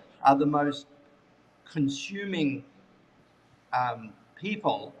people are the most consuming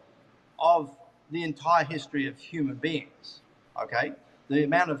people of the entire history of human beings. Okay? The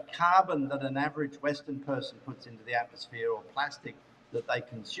amount of carbon that an average Western person puts into the atmosphere, or plastic that they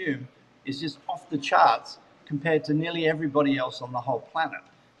consume, is just off the charts compared to nearly everybody else on the whole planet.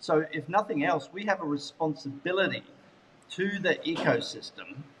 So, if nothing else, we have a responsibility to the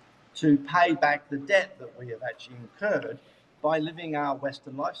ecosystem to pay back the debt that we have actually incurred by living our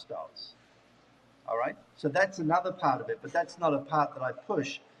Western lifestyles. All right. So that's another part of it, but that's not a part that I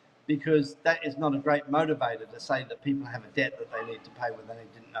push, because that is not a great motivator to say that people have a debt that they need to pay when they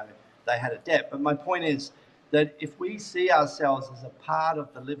didn't know they had a debt. But my point is that if we see ourselves as a part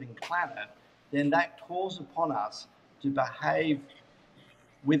of the living planet, then that calls upon us to behave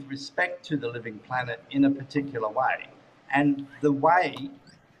with respect to the living planet in a particular way. And the way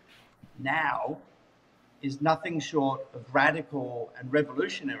now is nothing short of radical and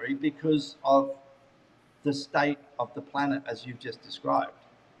revolutionary because of the state of the planet as you've just described.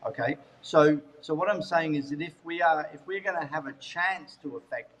 Okay, so what I'm saying is that if we're going to have a chance to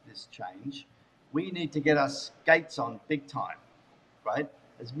affect this change, we need to get our skates on big time, right?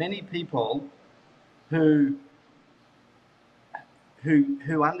 As many people who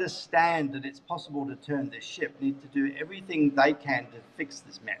who understand that it's possible to turn this ship need to do everything they can to fix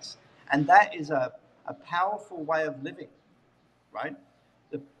this mess, and that is a powerful way of living, right?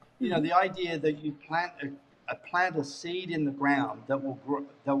 The, Mhm. the idea that you plant a seed in the ground that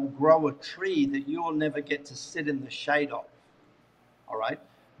will grow a tree that you will never get to sit in the shade of. All right,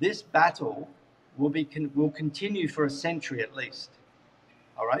 this battle will continue for a century at least.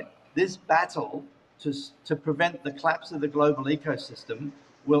 All right, this battle to prevent the collapse of the global ecosystem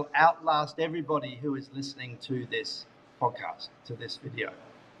will outlast everybody who is listening to this podcast, to this video.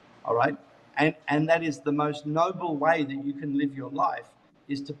 All right, and that is the most noble way that you can live your life,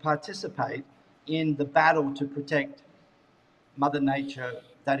 is to participate in the battle to protect Mother Nature.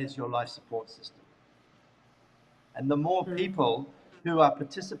 That is your life support system. And the more Mhm. people who are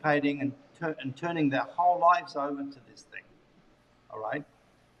participating and turning their whole lives over to this thing, all right,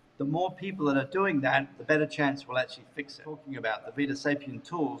 the more people that are doing that, the better chance we'll actually fix it. Talking about the Vita Sapien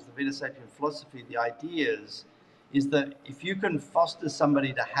tools, the Vita Sapien philosophy, the ideas, is that if you can foster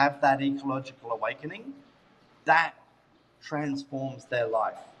somebody to have that ecological awakening, that transforms their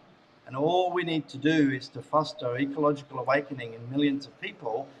life. And all we need to do is to foster ecological awakening in millions of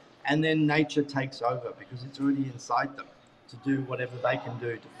people, and then nature takes over because it's already inside them to do whatever they can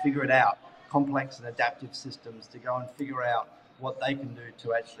do to figure it out, complex and adaptive systems to go and figure out what they can do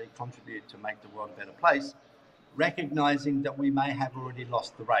to actually contribute to make the world a better place, recognizing that we may have already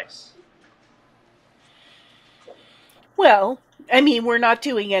lost the race. Well, I mean, we're not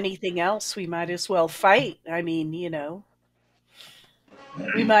doing anything else. We might as well fight. I mean,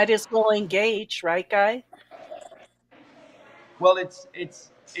 we might as well engage, right, Guy? Well, it's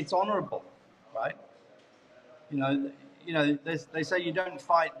honorable, right? You know, they say you don't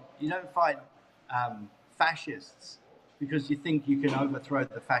fight fascists because you think you can overthrow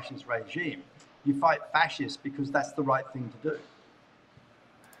the fascist regime. You fight fascists because that's the right thing to do,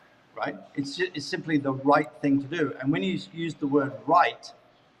 right? It's simply the right thing to do. And when you use the word right,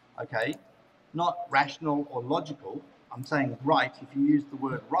 okay, not rational or logical, I'm saying right. If you use the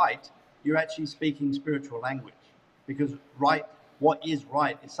word right, you're actually speaking spiritual language, because right, what is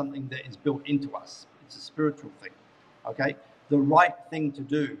right is something that is built into us. It's a spiritual thing. Okay, the right thing to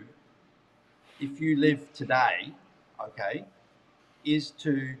do if you live today, okay, is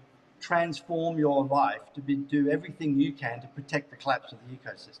to transform your life to do everything you can to protect the collapse of the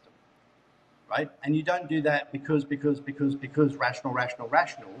ecosystem, right? And you don't do that because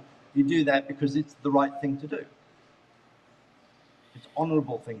rational. You do that because it's the right thing to do. It's an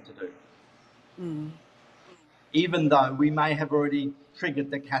honourable thing to do, Mm. even though we may have already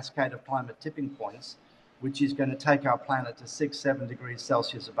triggered the cascade of climate tipping points, which is going to take our planet to 6-7 degrees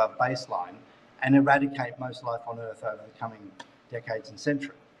Celsius above baseline and eradicate most life on Earth over the coming decades and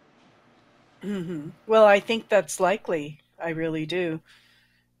centuries. Well, I think that's likely. I really do.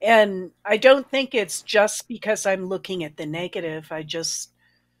 And I don't think it's just because I'm looking at the negative. I just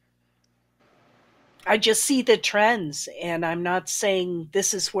see the trends, and I'm not saying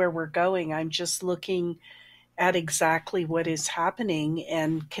this is where we're going. I'm just looking at exactly what is happening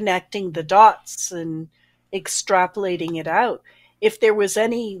and connecting the dots and extrapolating it out. If there was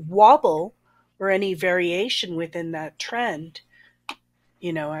any wobble or any variation within that trend,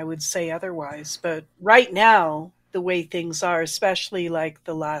 I would say otherwise. But right now, the way things are, especially like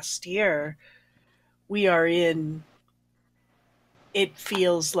the last year, we are in, it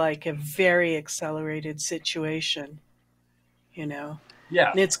feels like a very accelerated situation.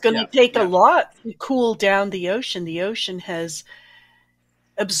 Yeah, And it's going yeah, to take a yeah. lot to cool down the ocean. The ocean has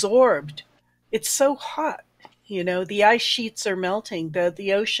absorbed. It's so hot. You know, the ice sheets are melting.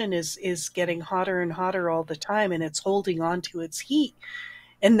 The ocean is getting hotter and hotter all the time, and it's holding on to its heat.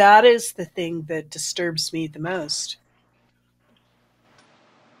 And that is the thing that disturbs me the most.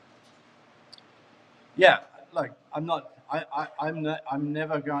 Yeah, look, I'm not. I'm not, I'm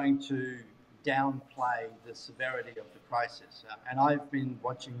never going to downplay the severity of the crisis. And I've been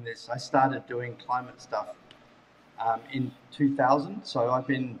watching this. I started doing climate stuff in 2000, so I've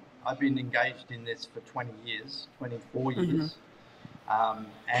been engaged in this for 20 years, 24 Hmm. years,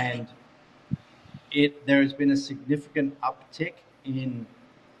 and there has been a significant uptick in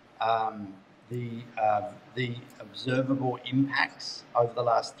um, the observable impacts over the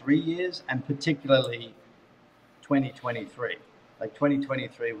last 3 years, and particularly 2023. Like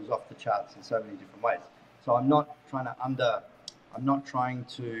 2023 was off the charts in so many different ways. So I'm not trying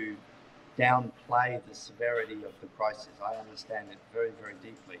to downplay the severity of the crisis. I understand it very, very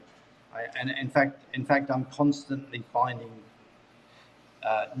deeply. And in fact, I'm constantly finding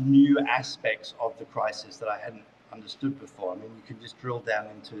new aspects of the crisis that I hadn't understood before. I mean, you could just drill down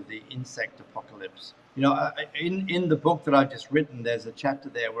into the insect apocalypse. You know, in the book that I've just written, there's a chapter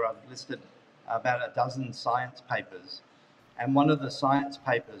there where I've listed about a dozen science papers, and one of the science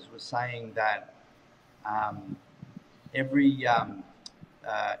papers was saying that um, every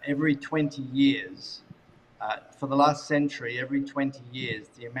every 20 years, for the last century, every 20 years,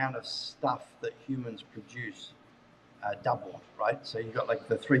 the amount of stuff that humans produce doubled, right? So you've got like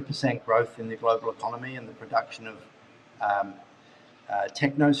the 3% growth in the global economy and the production of um,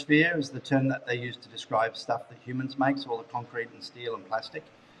 technosphere is the term that they use to describe stuff that humans make, so all the concrete and steel and plastic.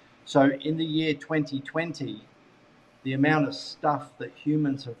 So in the year 2020, the amount of stuff that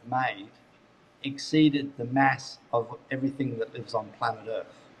humans have made exceeded the mass of everything that lives on planet Earth,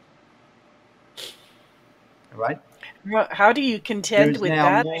 right? How do you There contend is with now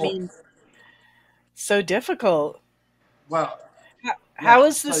that? I more, mean, so difficult. well, How yeah,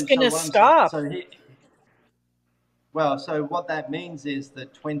 is this so, going so to what I'm saying, stop? so he, well, so what that means is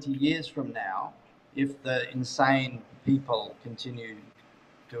that 20 years from now, if the insane people continue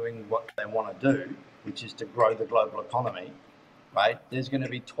doing what they want to do, which is to grow the global economy, right? There's going to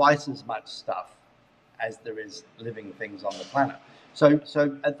be twice as much stuff as there is living things on the planet.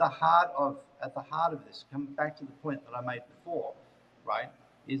 So at the heart of this, come back to the point that I made before, right?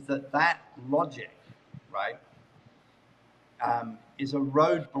 Is that logic, right, is a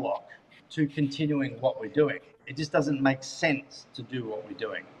roadblock to continuing what we're doing. It just doesn't make sense to do what we're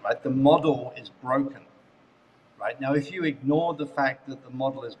doing, right? The model is broken, right? Now, if you ignore the fact that the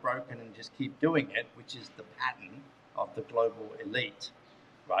model is broken and just keep doing it, which is the pattern of the global elite,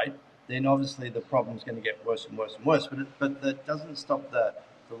 right? Then obviously the problem's going to get worse and worse and worse. But that doesn't stop the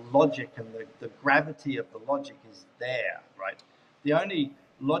logic, and the gravity of the logic is there, right? The only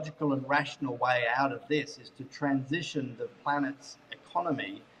logical and rational way out of this is to transition the planet's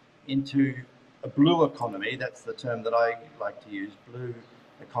economy into a blue economy. That's the term that I like to use, blue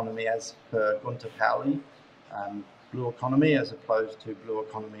economy, as per Gunter Pauli, blue economy as opposed to blue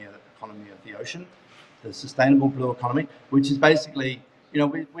economy of the ocean, the sustainable blue economy, which is basically,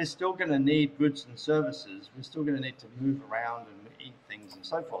 we're still going to need goods and services. We're still going to need to move around and eat things and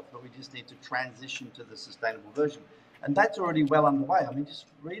so forth, but we just need to transition to the sustainable version. And that's already well underway. I mean, just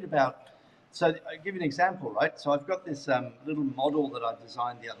read about. So I'll give you an example, right? So I've got this little model that I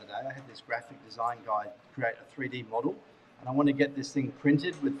designed the other day. I had this graphic design guy create a 3D model, and I want to get this thing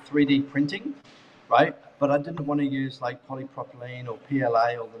printed with 3D printing, right? But I didn't want to use like polypropylene or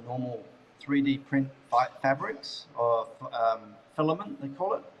PLA or the normal 3D print fabrics or filament, they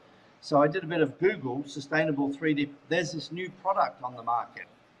call it. So I did a bit of Google, sustainable 3D. There's this new product on the market.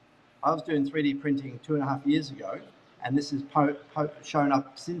 I was doing 3D printing 2.5 years ago, and this has shown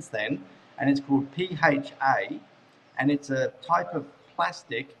up since then, and it's called PHA, and it's a type of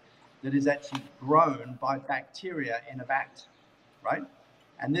plastic that is actually grown by bacteria in a vat, right?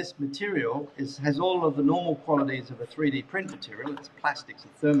 And this material has all of the normal qualities of a 3D print material. It's plastic, it's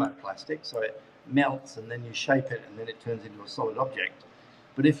a thermoplastic, so it melts and then you shape it and then it turns into a solid object.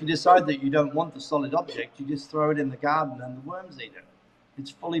 But if you decide that you don't want the solid object, you just throw it in the garden and the worms eat it.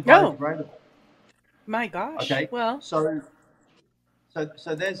 It's fully Oh, biodegradable. my gosh. Okay, Well,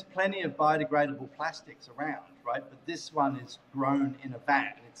 so there's plenty of biodegradable plastics around, right? But this one is grown in a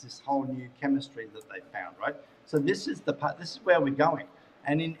vat, and it's this whole new chemistry that they found, right? So this is where we're going,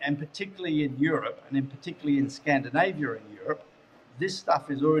 and particularly in Europe, and in particularly in Scandinavia and Europe, this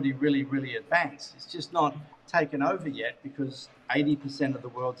stuff is already really, really advanced. It's just not taken over yet because 80% of the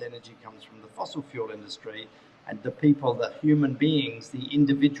world's energy comes from the fossil fuel industry, and the people, the human beings, the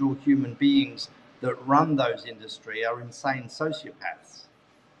individual human beings that run those industry are insane sociopaths,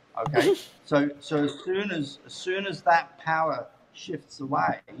 Okay, so as soon as that power shifts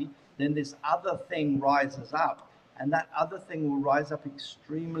away, then this other thing rises up, and that other thing will rise up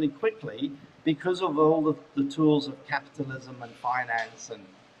extremely quickly because of all the tools of capitalism and finance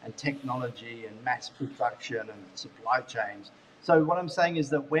and technology and mass production and supply chains. So what I'm saying is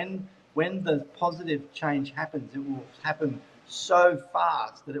that when the positive change happens, it will happen so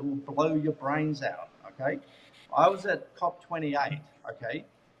fast that it will blow your brains out. Okay, I was at COP28. Okay,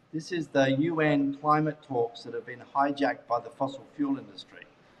 this is the UN climate talks that have been hijacked by the fossil fuel industry,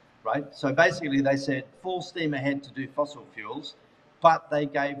 right? So basically, they said full steam ahead to do fossil fuels, but they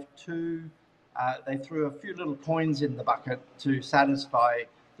they threw a few little coins in the bucket to satisfy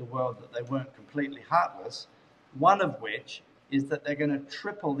the world that they weren't completely heartless. One of which is that they're going to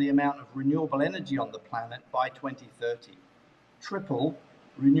triple the amount of renewable energy on the planet by 2030. Triple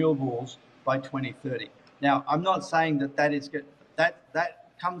renewables by 2030. Now, I'm not saying that that is good. That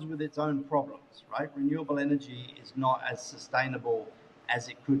comes with its own problems, right? Renewable energy is not as sustainable as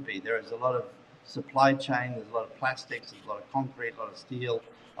it could be. There is a lot of supply chain. There's a lot of plastics. There's a lot of concrete. A lot of steel.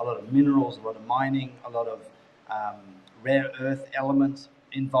 A lot of minerals. A lot of mining. A lot of um, rare earth elements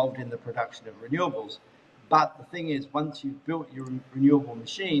involved in the production of renewables. But the thing is, once you've built your renewable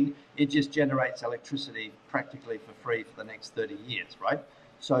machine, it just generates electricity practically for free for the next 30 years, right?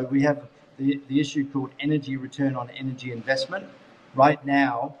 So we have the issue called energy return on energy investment. Right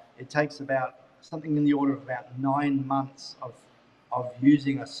now, it takes about something in the order of about 9 months of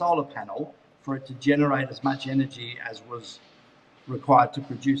using a solar panel for it to generate as much energy as was required to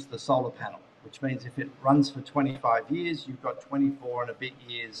produce the solar panel, which means if it runs for 25 years, you've got 24 and a bit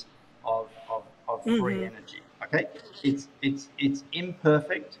years of free Mm-hmm. energy. Okay, it's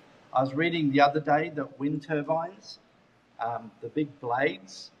imperfect. I was reading the other day that wind turbines, the big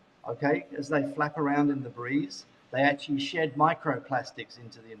blades, okay, as they flap around in the breeze, they actually shed microplastics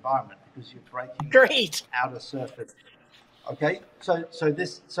into the environment because you're breaking the Great. outer surface. Okay, so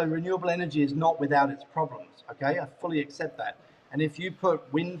renewable energy is not without its problems. Okay, I fully accept that. And if you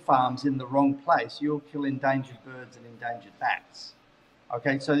put wind farms in the wrong place, you'll kill endangered birds and endangered bats.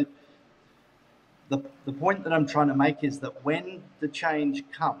 Okay, so the point that I'm trying to make is that when the change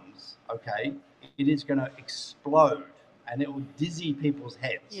comes, okay, it is going to explode and it will dizzy people's You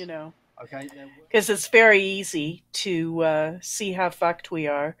heads. know, Okay, because it's very easy to see how fucked we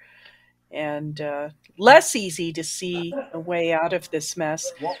are, and less easy to see a way out of this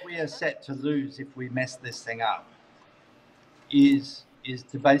mess. what we are set to lose if we mess this thing up is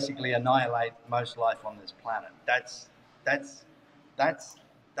to basically annihilate most life on this planet. That's that's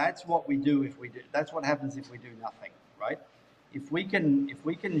that's what we do if we do. That's what happens if we do nothing, right? If we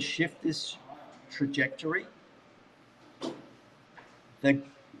can shift this trajectory, the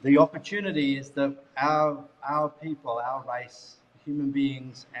the opportunity is that our people, our race, human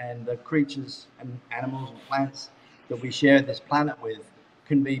beings, and the creatures and animals and plants that we share this planet with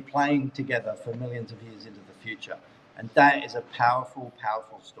can be playing together for millions of years into the future, and that is a powerful,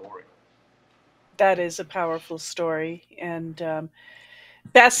 powerful story. That is a powerful story, and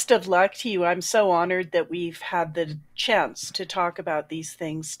best of luck to you. I'm so honored that we've had the chance to talk about these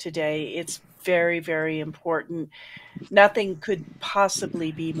things today. It's very, very important. Nothing could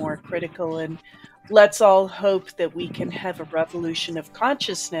possibly be more critical. And let's all hope that we can have a revolution of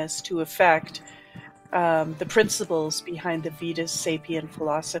consciousness to affect the principles behind the Vita Sapien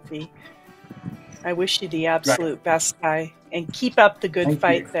philosophy. I wish you the Great. absolute best, Guy, and keep up the good Thank you.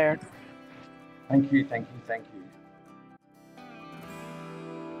 fight there. Thank you. Thank you. Thank you.